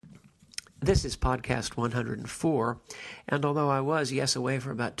This is podcast 104, and although I was, away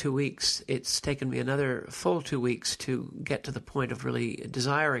for about 2 weeks, it's taken me another full 2 weeks to get to the point of really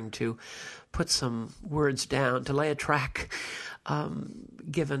desiring to put some words down, to lay a track,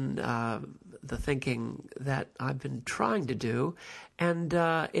 given the thinking that I've been trying to do. And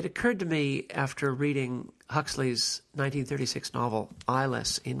it occurred to me after reading Huxley's 1936 novel,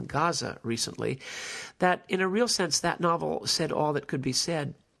 Eyeless in Gaza, recently, that in a real sense that novel said all that could be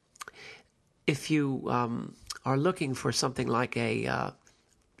said. If you are looking for something like an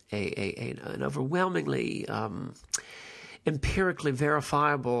overwhelmingly empirically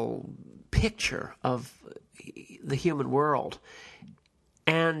verifiable picture of the human world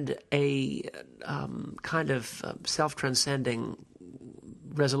and a kind of self-transcending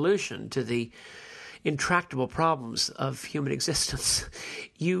resolution to the intractable problems of human existence,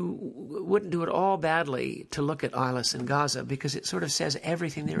 you wouldn't do it all badly to look at Eyeless in Gaza, because it sort of says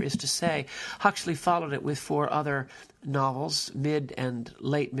everything there is to say. Huxley followed it with 4 other novels, mid and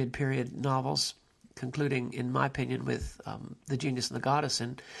late mid-period novels, concluding, in my opinion, with The Genius and the Goddess,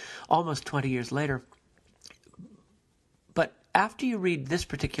 and almost 20 years later. But after you read this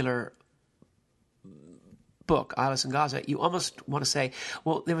particular book, Eyeless in Gaza, you almost want to say,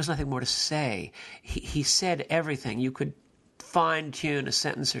 well, there was nothing more to say. He said everything. You could fine-tune a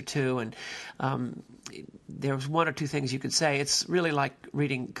sentence or two, and there was 1 or 2 things you could say. It's really like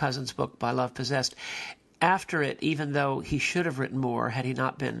reading Cousin's book, By Love Possessed. After it, even though he should have written more had he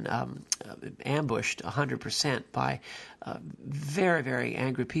not been ambushed 100% by very, very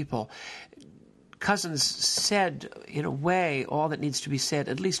angry people, Cousins said, in a way, all that needs to be said,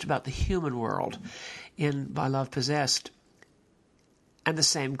 at least about the human world, in By Love Possessed. And the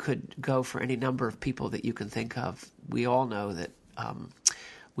same could go for any number of people that you can think of. We all know that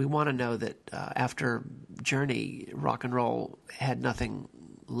we want to know that after Journey, rock and roll had nothing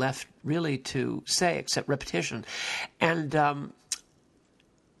left really to say except repetition. And I'm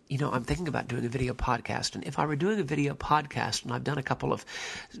thinking about doing a video podcast. And if I were doing a video podcast, and I've done a couple of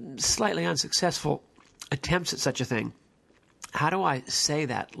slightly unsuccessful attempts at such a thing, how do I say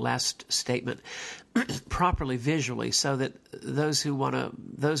that last statement properly visually so that those who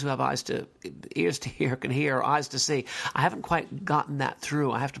have ears to hear can hear, or eyes to see? I haven't quite gotten that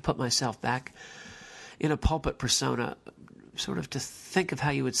through. I have to put myself back in a pulpit persona, sort of to think of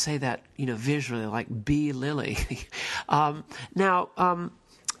how you would say that, visually, like B. Lilly.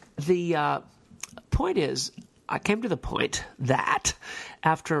 The point is, I came to the point that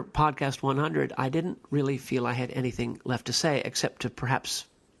after podcast 100, I didn't really feel I had anything left to say except to perhaps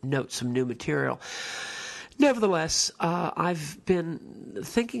note some new material. Nevertheless, I've been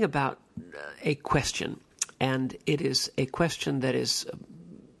thinking about a question, and it is a question that is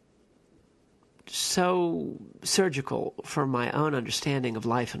so surgical for my own understanding of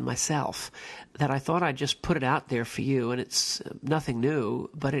life and myself that I thought I'd just put it out there for you. And it's nothing new,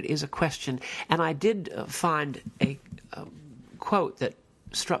 but it is a question. And I did find a quote that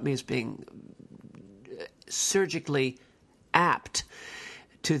struck me as being surgically apt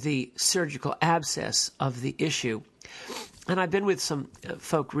to the surgical abscess of the issue. And I've been with some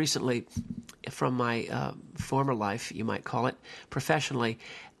folk recently from my former life, you might call it, professionally,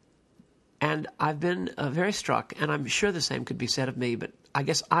 and I've been very struck, and I'm sure the same could be said of me, but I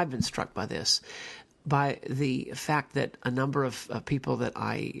guess I've been struck by this, by the fact that a number of people that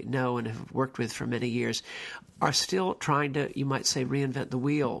I know and have worked with for many years are still trying to, you might say, reinvent the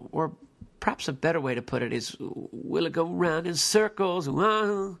wheel. Or perhaps a better way to put it is, will it go round in circles?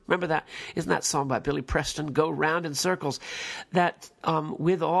 Remember that? Isn't that song by Billy Preston, Go Round in Circles? That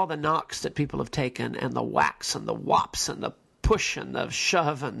with all the knocks that people have taken, and the whacks and the whops and the push and the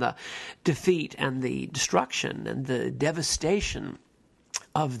shove and the defeat and the destruction and the devastation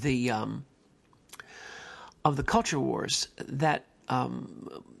of the culture wars, that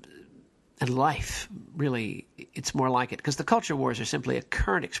and life, really, it's more like it, because the culture wars are simply a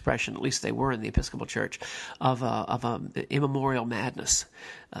current expression, at least they were in the Episcopal Church, of a immemorial madness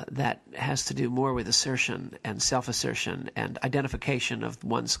that has to do more with assertion and self-assertion and identification of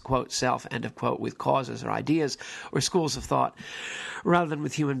one's, quote, self, end of quote, with causes or ideas or schools of thought, rather than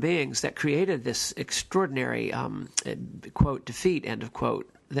with human beings, that created this extraordinary, quote, defeat, end of quote,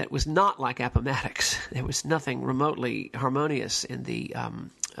 that was not like Appomattox. There was nothing remotely harmonious in the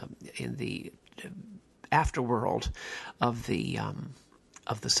afterworld of the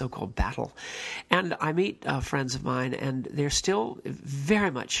so-called battle. And I meet friends of mine, and they're still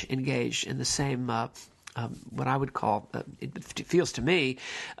very much engaged in the same, what I would call, it feels to me,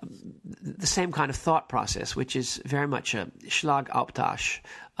 the same kind of thought process, which is very much a Schlagabtausch,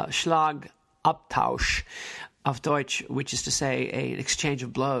 auf Deutsch, which is to say an exchange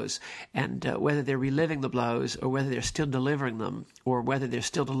of blows, and whether they're reliving the blows or whether they're still delivering them or whether they're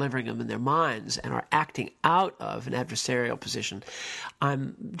still delivering them in their minds and are acting out of an adversarial position,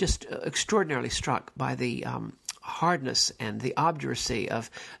 I'm just extraordinarily struck by the hardness and the obduracy of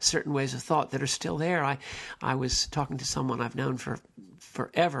certain ways of thought that are still there. I was talking to someone I've known for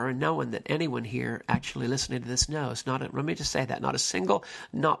forever, and no one that anyone here actually listening to this knows. Let me just say that.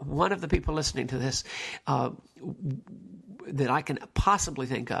 Not one of the people listening to this that I can possibly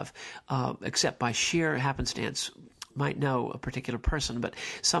think of, except by sheer happenstance, might know a particular person, but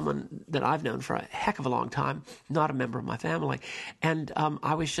someone that I've known for a heck of a long time, not a member of my family. And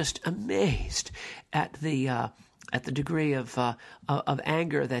I was just amazed at the degree of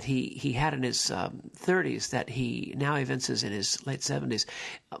anger that he had in his 30s that he now evinces in his late 70s.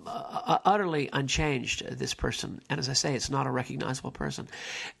 Utterly unchanged, this person. And as I say, it's not a recognizable person.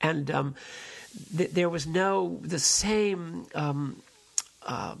 And there was the same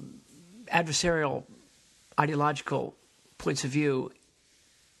adversarial ideological points of view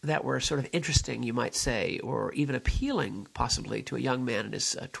that were sort of interesting, you might say, or even appealing possibly to a young man in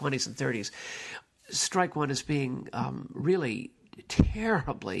his 20s and 30s, strike one as being really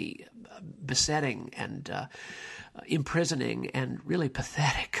terribly besetting and imprisoning and really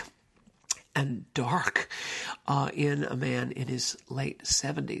pathetic and dark in a man in his late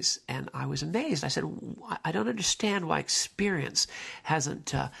 70s. And I was amazed. I said, I don't understand why experience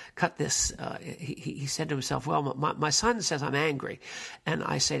hasn't cut this. He said to himself, well, my son says I'm angry. And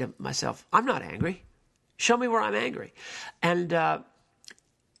I say to myself, I'm not angry. Show me where I'm angry. And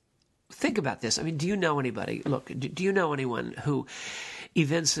think about this. I mean, do you know anybody? Look, do you know anyone who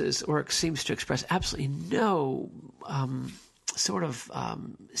evinces or seems to express absolutely no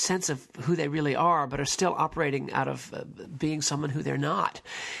sense of who they really are, but are still operating out of being someone who they're not?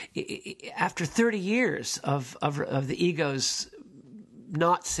 After 30 years of the ego's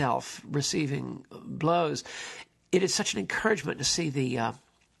not self receiving blows, it is such an encouragement to see the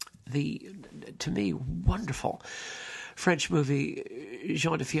to me wonderful French movie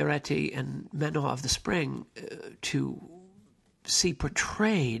Jean de Fioretti and Manon of the Spring to see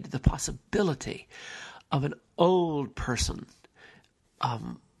portrayed the possibility of an old person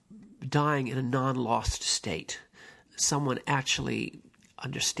dying in a non-lost state, someone actually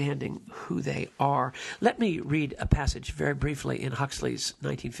understanding who they are. Let me read a passage very briefly in Huxley's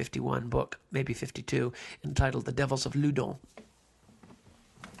 1951 book, maybe 52, entitled The Devils of Loudun.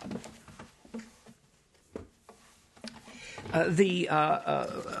 The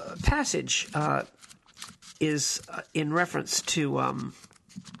passage is in reference to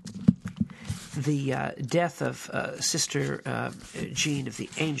the death of Sister Jean of the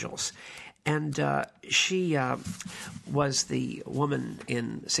Angels. And she was the woman in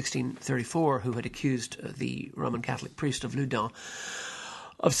 1634 who had accused the Roman Catholic priest of Loudun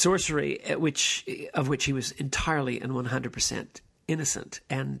of sorcery, of which he was entirely and 100% innocent.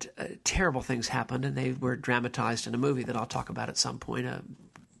 And terrible things happened, and they were dramatized in a movie that I'll talk about at some point, a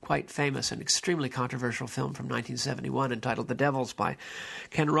quite famous and extremely controversial film from 1971 entitled The Devils by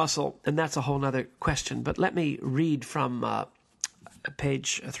Ken Russell, and that's a whole other question. But let me read from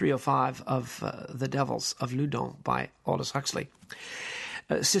page 305 of The Devils of Loudun by Aldous Huxley.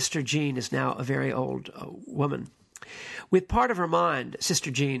 Sister Jean is now a very old woman. With part of her mind,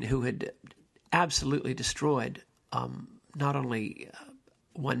 Sister Jean, who had absolutely destroyed not only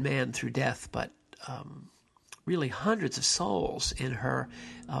one man through death, but really hundreds of souls in her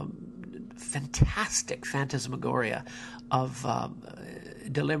fantastic phantasmagoria of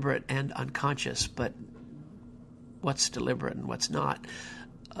deliberate and unconscious, but what's deliberate and what's not,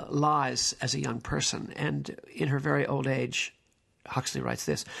 lies as a young person. And in her very old age, Huxley writes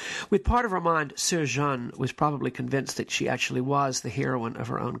this: with part of her mind, Sœur Jeanne was probably convinced that she actually was the heroine of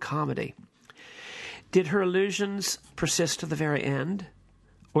her own comedy. Did her illusions persist to the very end?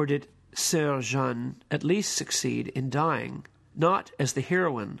 Or did Sœur Jeanne at least succeed in dying, not as the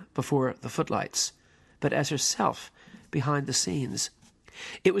heroine before the footlights, but as herself behind the scenes?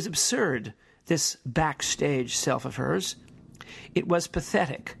 It was absurd, this backstage self of hers. It was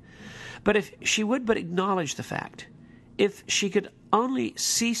pathetic. But if she would but acknowledge the fact, if she could only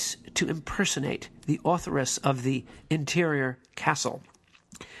cease to impersonate the authoress of the Interior Castle,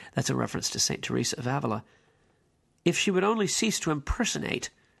 that's a reference to St. Teresa of Avila, if she would only cease to impersonate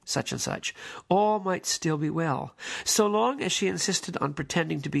such and such, all might still be well. So long as she insisted on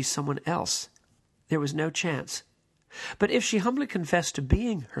pretending to be someone else, there was no chance. But if she humbly confessed to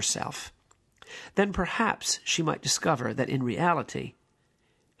being herself, then perhaps she might discover that in reality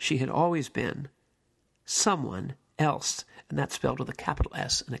she had always been someone else, and that's spelled with a capital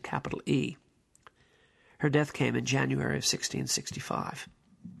S and a capital E. Her death came in January of 1665.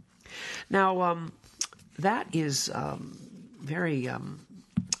 Now, that is very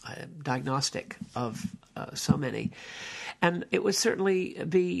diagnostic of so many. And it would certainly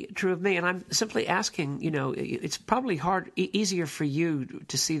be true of me. And I'm simply asking, it's probably easier for you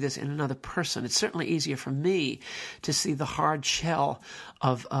to see this in another person. It's certainly easier for me to see the hard shell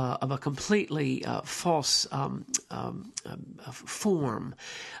of a completely false form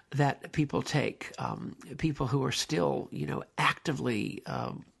that people take. People who are still, actively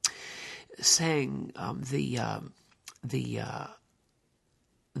saying the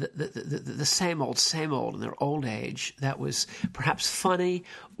same old in their old age that was perhaps funny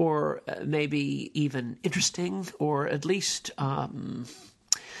or maybe even interesting or at least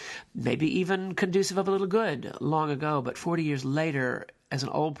maybe even conducive of a little good long ago, but 40 years later, as an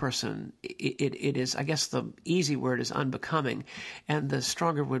old person, it is, I guess the easy word is unbecoming, and the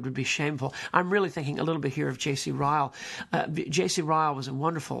stronger word would be shameful. I'm really thinking a little bit here of J.C. Ryle. J.C. Ryle was a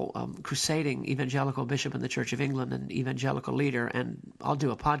wonderful crusading evangelical bishop in the Church of England and evangelical leader, and I'll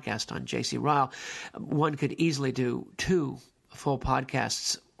do a podcast on J.C. Ryle. One could easily do 2 full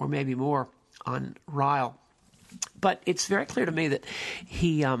podcasts or maybe more on Ryle. But it's very clear to me that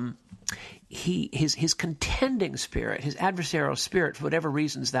his contending spirit, his adversarial spirit, for whatever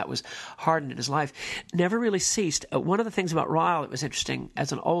reasons that was hardened in his life, never really ceased. One of the things about Ryle that was interesting,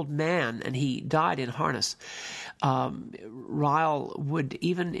 as an old man, and he died in harness, Ryle would,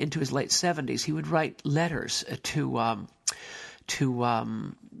 even into his late 70s, he would write letters to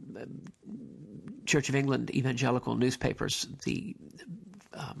Church of England evangelical newspapers, the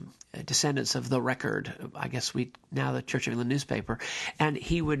descendants of The Record, I guess now the Church of England newspaper, and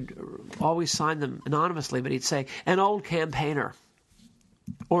he would always sign them anonymously, but he'd say, an old campaigner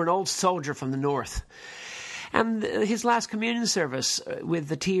or an old soldier from the North. And his last communion service with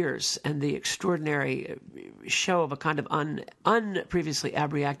the tears and the extraordinary show of a kind of unpreviously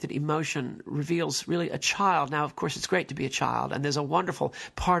abreacted emotion reveals really a child. Now, of course, it's great to be a child, and there's a wonderful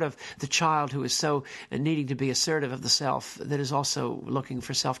part of the child who is so needing to be assertive of the self that is also looking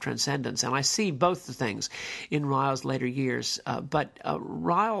for self-transcendence. And I see both the things in Ryle's later years. But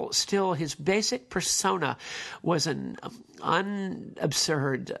Ryle still, his basic persona was an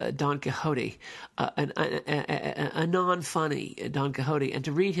unabsurd Don Quixote, a non-funny Don Quixote, and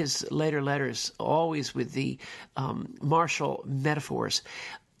to read his later letters always with the martial metaphors,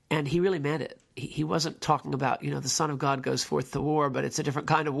 and he really meant it. He wasn't talking about, the Son of God goes forth to war, but it's a different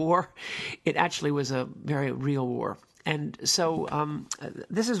kind of war. It actually was a very real war. And so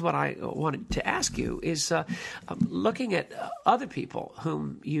this is what I wanted to ask you, is looking at other people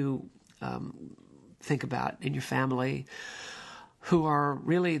whom you think about in your family, who are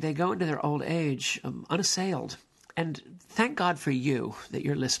really, they go into their old age unassailed. And thank God for you that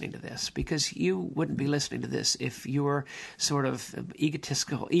you're listening to this, because you wouldn't be listening to this if your sort of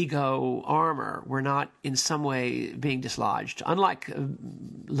egotistical ego armor were not in some way being dislodged. Unlike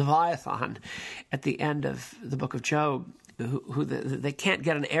Leviathan at the end of the book of Job, who they can't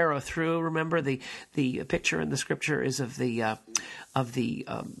get an arrow through. Remember, the picture in the scripture is of the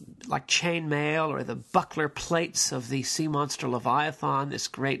like chain mail or the buckler plates of the sea monster Leviathan, this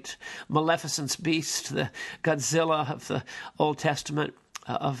great maleficence beast, the Godzilla of the Old Testament.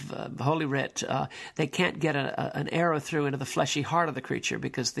 Of Holy Writ, they can't get an arrow through into the fleshy heart of the creature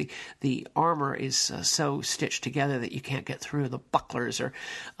because the armor is so stitched together that you can't get through. The bucklers are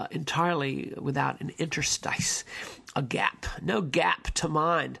entirely without an interstice, a gap, no gap to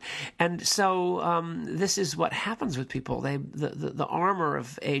mind. And so this is what happens with people. The armor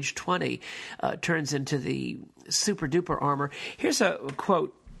of age 20 turns into the super duper armor. Here's a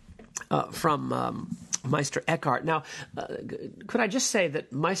quote from Meister Eckhart. Now, could I just say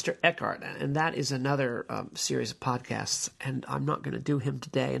that Meister Eckhart, and that is another series of podcasts, and I'm not going to do him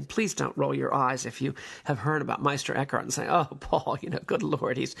today, and please don't roll your eyes if you have heard about Meister Eckhart and say, oh, Paul, good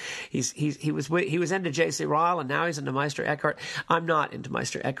Lord, he was into J.C. Ryle, and now he's into Meister Eckhart. I'm not into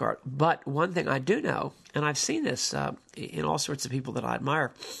Meister Eckhart, but one thing I do know, and I've seen this in all sorts of people that I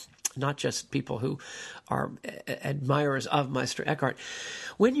admire, not just people who are admirers of Meister Eckhart.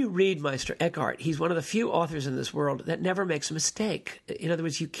 When you read Meister Eckhart, he's one of the few authors in this world that never makes a mistake. In other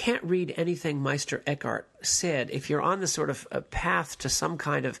words, you can't read anything Meister Eckhart said if you're on the sort of path to some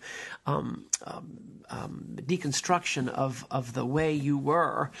kind of deconstruction of the way you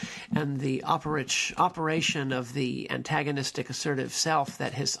were and the operation of the antagonistic assertive self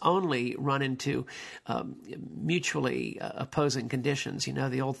that has only run into mutually opposing conditions.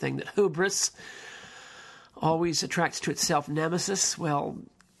 The old thing that hubris always attracts to itself nemesis. Well,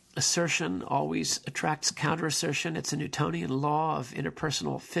 assertion always attracts counter-assertion. It's a Newtonian law of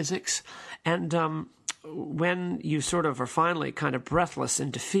interpersonal physics. And when you sort of are finally kind of breathless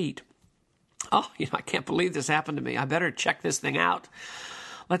in defeat, I can't believe this happened to me. I better check this thing out.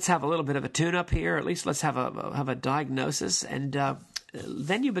 Let's have a little bit of a tune-up here. At least let's have a diagnosis. And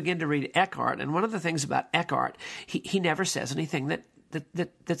then you begin to read Eckhart. And one of the things about Eckhart, he never says anything that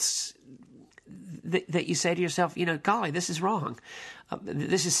you say to yourself, golly, this is wrong.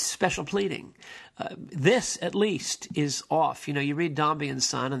 This is special pleading. This, at least, is off. You read Dombey and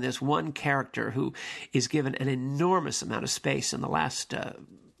Son, and there's one character who is given an enormous amount of space in the last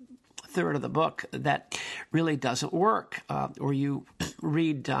third of the book that really doesn't work. Or you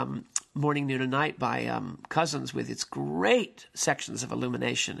read Morning, Noon, and Night by Cousins with its great sections of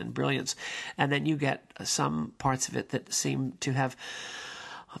illumination and brilliance, and then you get some parts of it that seem to have,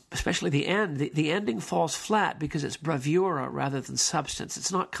 especially the end, the ending falls flat because it's bravura rather than substance.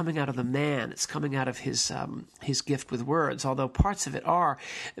 It's not coming out of the man, it's coming out of his gift with words, although parts of it are.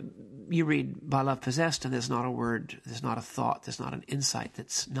 You read By Love Possessed, and there's not a word, there's not a thought, there's not an insight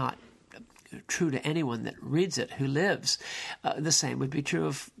that's not true to anyone that reads it who lives. The same would be true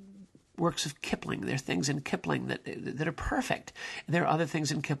of works of Kipling. There are things in Kipling that are perfect. There are other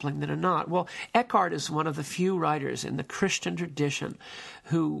things in Kipling that are not. Well, Eckhart is one of the few writers in the Christian tradition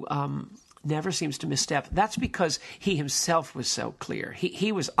who never seems to misstep. That's because he himself was so clear.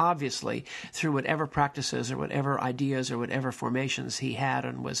 He was obviously, through whatever practices or whatever ideas or whatever formations he had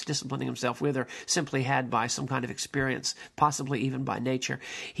and was disciplining himself with, or simply had by some kind of experience, possibly even by nature,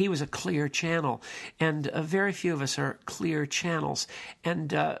 he was a clear channel. And very few of us are clear channels.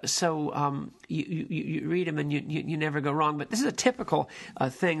 And so you read him and you never go wrong. But this is a typical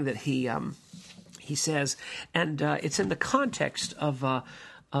thing that he says, and it's in the context of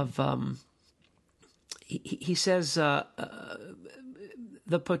he says the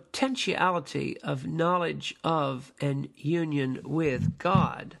potentiality of knowledge of and union with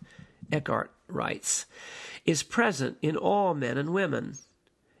God, Eckhart writes, is present in all men and women.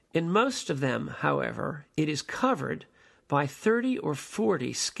 In most of them, however, it is covered by 30 or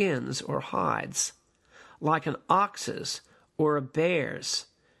 40 skins or hides, like an ox's or a bear's,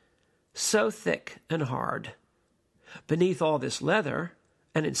 so thick and hard. Beneath all this leather,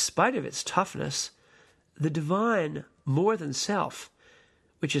 and in spite of its toughness, the divine more than self,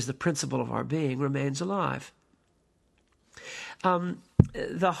 which is the principle of our being, remains alive.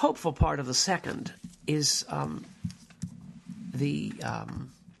 The hopeful part of the second is the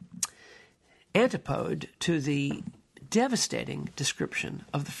antipode to the devastating description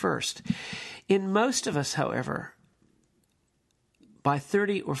of the first. In most of us, however, by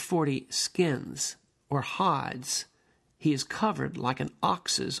 30 or 40 skins or hides, he is covered like an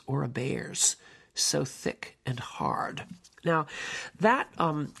ox's or a bear's, so thick and hard. Now, that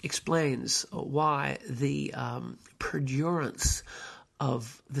explains why the perdurance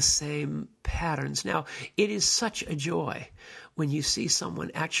of the same patterns. Now, it is such a joy when you see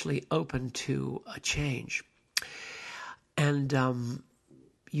someone actually open to a change. And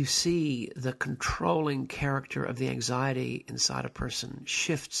you see the controlling character of the anxiety inside a person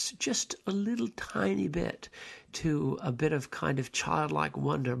shifts just a little tiny bit to a bit of kind of childlike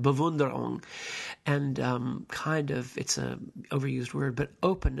wonder, Bewunderung, and kind of, it's an overused word, but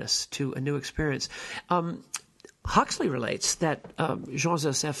openness to a new experience. Huxley relates that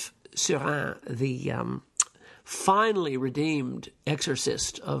Jean-Joseph Surin, the finally redeemed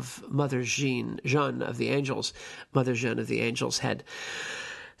exorcist of Mother Jeanne of the Angels, Mother Jeanne of the Angels, had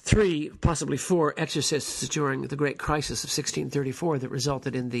 3, possibly 4 exorcists during the Great Crisis of 1634 that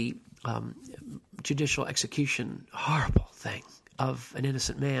resulted in the judicial execution, horrible thing, of an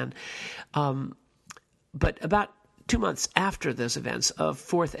innocent man. But about 2 months after those events, a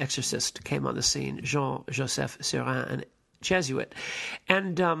 4th exorcist came on the scene, Jean-Joseph Surin, an Jesuit.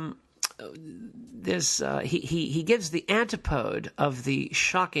 And he gives the antipode of the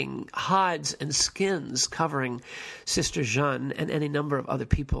shocking hides and skins covering Sister Jeanne and any number of other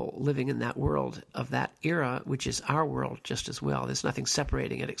people living in that world of that era, which is our world just as well. There's nothing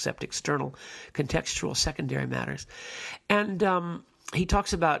separating it except external, contextual, secondary matters. And he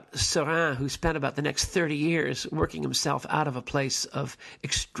talks about Surin, who spent about the next 30 years working himself out of a place of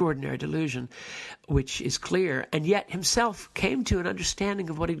extraordinary delusion, which is clear, and yet himself came to an understanding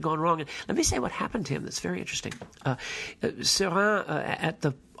of what had gone wrong. And let me say what happened to him that's very interesting. Surin, at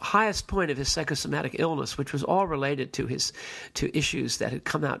the highest point of his psychosomatic illness, which was all related to issues that had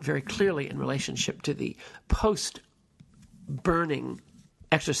come out very clearly in relationship to the post-burning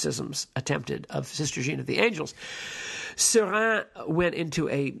exorcisms attempted of Sister Jeanne of the Angels, Surin went into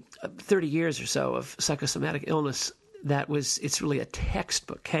a 30 years or so of psychosomatic illness it's really a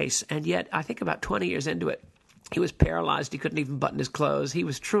textbook case. And yet, I think about 20 years into it, He was paralyzed. He couldn't even button his clothes. He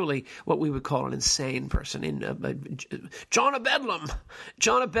was truly what we would call an insane person. John of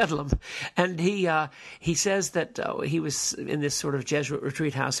Bedlam. And he says that he was in this sort of Jesuit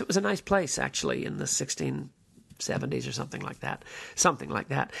retreat house. It was a nice place, actually, in the 1670s or something like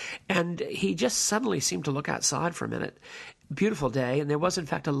that. And he just suddenly seemed to look outside for a minute. Beautiful day, and there was, in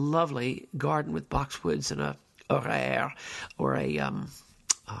fact, a lovely garden with boxwoods and a horaire, or a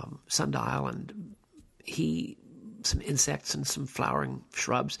sundial, and some insects and some flowering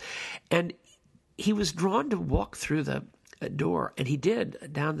shrubs. And he was drawn to walk through the door, and he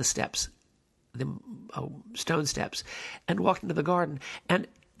did, down the steps, the stone steps, and walked into the garden, and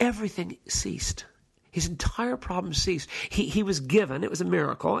everything ceased. His entire problem ceased. He was given, it was a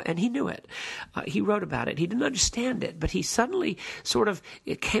miracle, and he knew it. He wrote about it. He didn't understand it, but he suddenly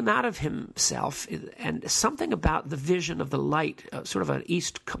it came out of himself, and something about the vision of the light, sort of an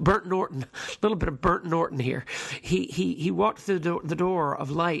Burnt Norton, a little bit of Burnt Norton here. He walked through the door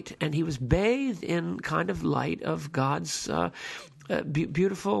of light, and he was bathed in kind of light of God's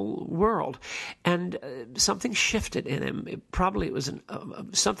beautiful world, and something shifted in him. It was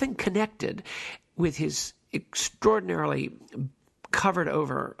something connected with his extraordinarily covered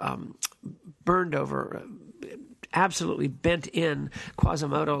over, burned over, absolutely bent in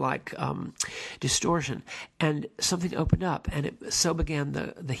Quasimodo-like distortion, and something opened up, and so began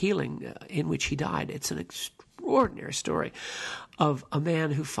the healing in which he died. It's an extraordinary story of a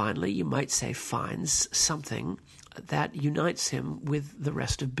man who finally, you might say, finds something that unites him with the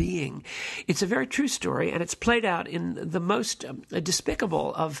rest of being. It's a very true story, and it's played out in the most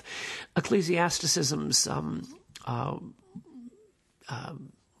despicable of ecclesiasticism's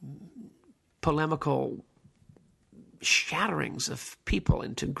polemical shatterings of people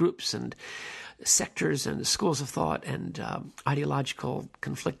into groups and sectors and schools of thought and ideological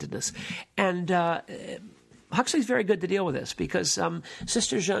conflictedness. And Huxley's very good to deal with this because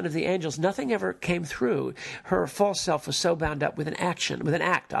Sister Jeanne of the Angels, nothing ever came through. Her false self was so bound up with an act,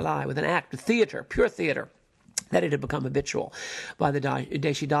 theater, pure theater, that it had become habitual by the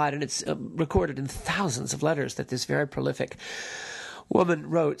day she died. And it's recorded in thousands of letters that this very prolific woman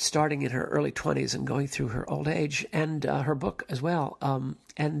wrote, starting in her early 20s and going through her old age, and her book as well.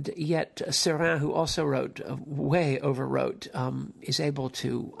 And yet Serin, who also wrote, way overwrote, is able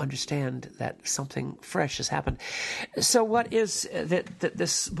to understand that something fresh has happened. So what is that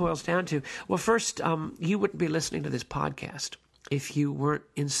this boils down to? Well, first, you wouldn't be listening to this podcast if you weren't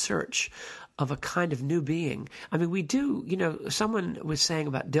in search of a kind of new being. I mean, we do, someone was saying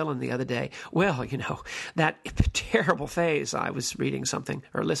about Dylan the other day, well, that terrible phase, I was reading something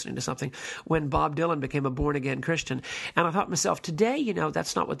or listening to something, when Bob Dylan became a born-again Christian. And I thought to myself, today,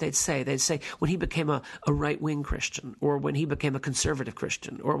 that's not what they'd say. They'd say when he became a right-wing Christian, or when he became a conservative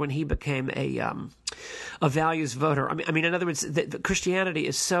Christian, or when he became a values voter. I mean, in other words, the Christianity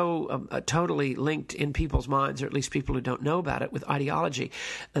is so totally linked in people's minds, or at least people who don't know about it, with ideology,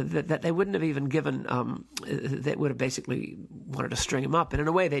 that they wouldn't have even given, they would have basically wanted to string him up. And in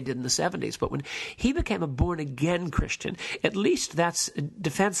a way they did in the 70s. But when he became a born-again Christian, at least that's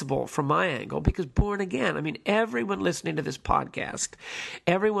defensible from my angle, because born again, I mean, everyone listening to this podcast,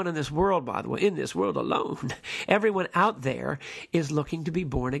 everyone in this world, by the way, in this world alone, everyone out there is looking to be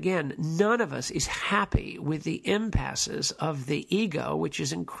born again. None of us is happy with the impasses of the ego, which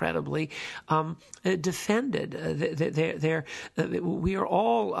is incredibly defended. We are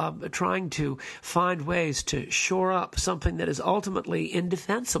all trying to find ways to shore up something that is ultimately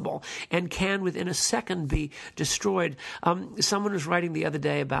indefensible and can within a second be destroyed. Someone was writing the other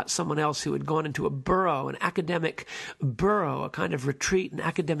day about someone else who had gone into a burrow, an academic burrow, a kind of retreat, an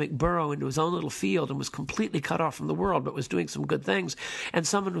academic burrow into his own little field, and was completely cut off from the world, but was doing some good things. And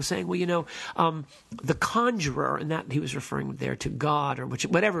someone was saying, well, the conjurer, and that he was referring there to God or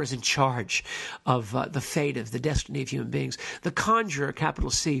whatever is in charge of the fate of the destiny of human beings. The conjurer, capital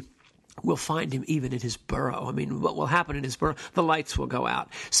C, will find him even in his burrow. I mean, what will happen in his burrow? The lights will go out.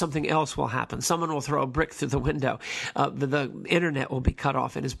 Something else will happen. Someone will throw a brick through the window. The internet will be cut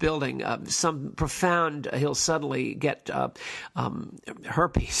off in his building. He'll suddenly get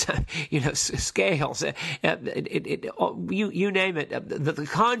herpes, scales. You name it. The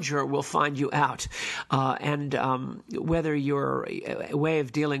conjurer will find you out. And whether your way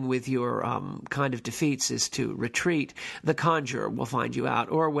of dealing with your kind of defeats is to retreat, the conjurer will find you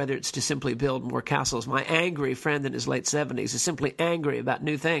out. Or whether it's to to simply build more castles. My angry friend in his late 70s is simply angry about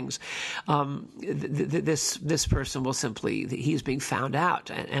new things. This person will simply, he's being found out,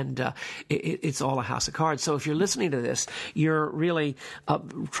 and it's all a house of cards. So if you're listening to this, you're really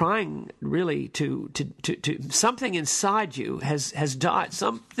trying really to something inside you has died.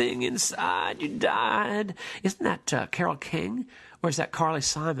 Something inside you died. Isn't that Carole King? Or is that Carly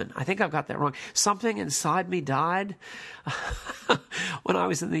Simon? I think I've got that wrong. Something inside me died. When I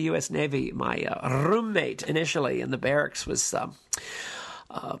was in the U.S. Navy, my roommate initially in the barracks was...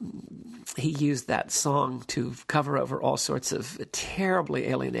 he used that song to cover over all sorts of terribly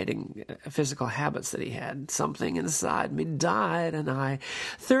alienating physical habits that he had. Something inside me died, and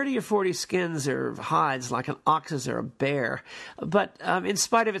 30 or 40 skins or hides like an ox's or a bear. But in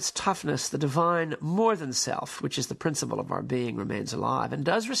spite of its toughness, the divine more than self, which is the principle of our being, remains alive and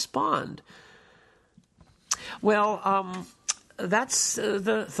does respond. Well, that's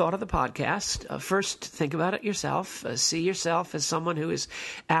the thought of the podcast. First, think about it yourself. See yourself as someone who is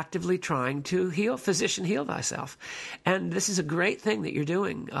actively trying to heal. Physician, heal thyself. And this is a great thing that you're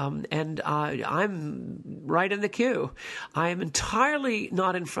doing. And I'm right in the queue. I am entirely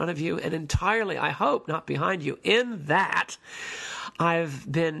not in front of you and entirely, I hope, not behind you, in that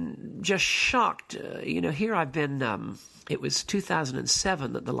I've been just shocked. Here I've been... It was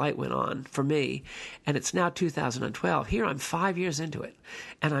 2007 that the light went on for me, and it's now 2012. Here I'm 5 years into it,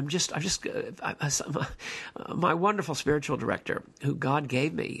 and my wonderful spiritual director, who God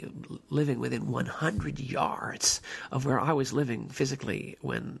gave me, living within 100 yards of where I was living physically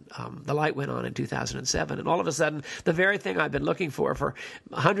when the light went on in 2007, and all of a sudden, the very thing I've been looking for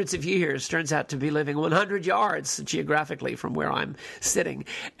hundreds of years turns out to be living 100 yards geographically from where I'm sitting,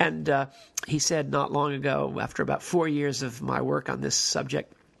 and he said not long ago, after about 4 years of my work on this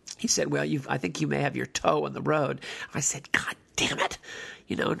subject, he said, well, I think you may have your toe on the road. I said, God damn it.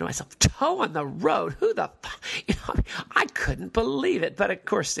 To myself, toe on the road? Who the... I couldn't believe it. But of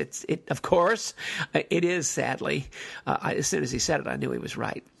course, it is, sadly. As soon as he said it, I knew he was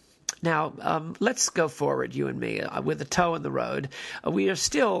right. Now, let's go forward, you and me, with a toe in the road. We are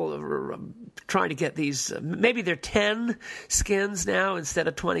still trying to get these, maybe they're 10 skins now instead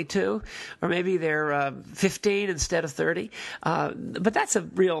of 22, or maybe they're 15 instead of 30. But that's a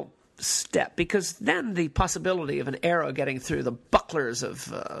real step, because then the possibility of an arrow getting through the bucklers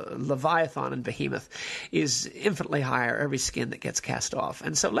of Leviathan and Behemoth is infinitely higher every skin that gets cast off.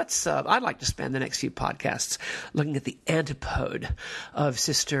 And so I'd like to spend the next few podcasts looking at the antipode of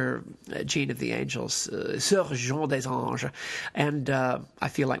Sister Jean of the Angels, Sœur Jean des Anges. And I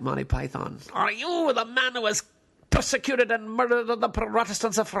feel like Monty Python. Are you the man who was persecuted and murdered the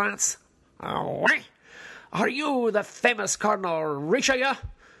Protestants of France? Oui. Are you the famous Cardinal Richelieu?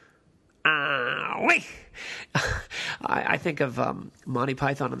 Oui. I think of Monty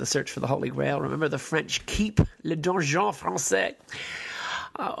Python and the Search for the Holy Grail. Remember the French keep, le donjon français?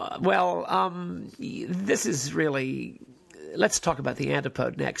 This is really... Let's talk about the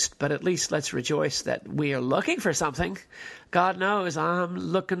antipode next, but at least let's rejoice that we are looking for something. God knows I'm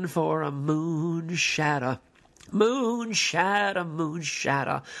looking for a moon shadow. Moon shadow, moon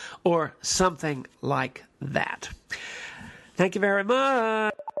shadow, or something like that. Thank you very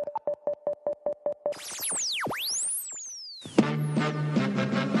much.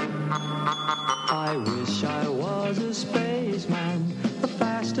 I wish I was a spaceman, the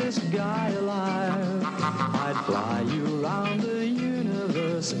fastest guy alive. I'd fly you around the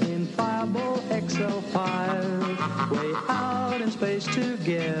universe in Fireball XL5. Way out in space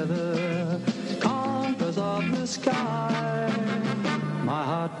together, conquerors of the sky. My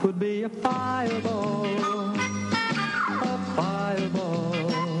heart would be a fireball, a fireball.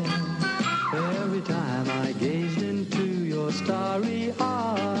 Every time I gazed into your starry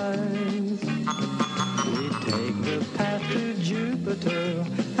eyes, we'd take the path to Jupiter,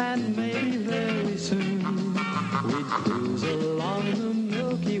 and maybe very soon we'd cruise along the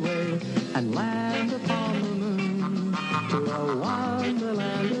Milky Way and land upon the moon. To a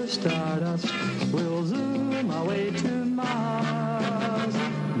wonderland of stardust, we'll zoom our way to Mars.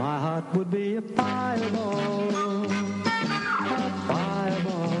 My heart would be a fireball,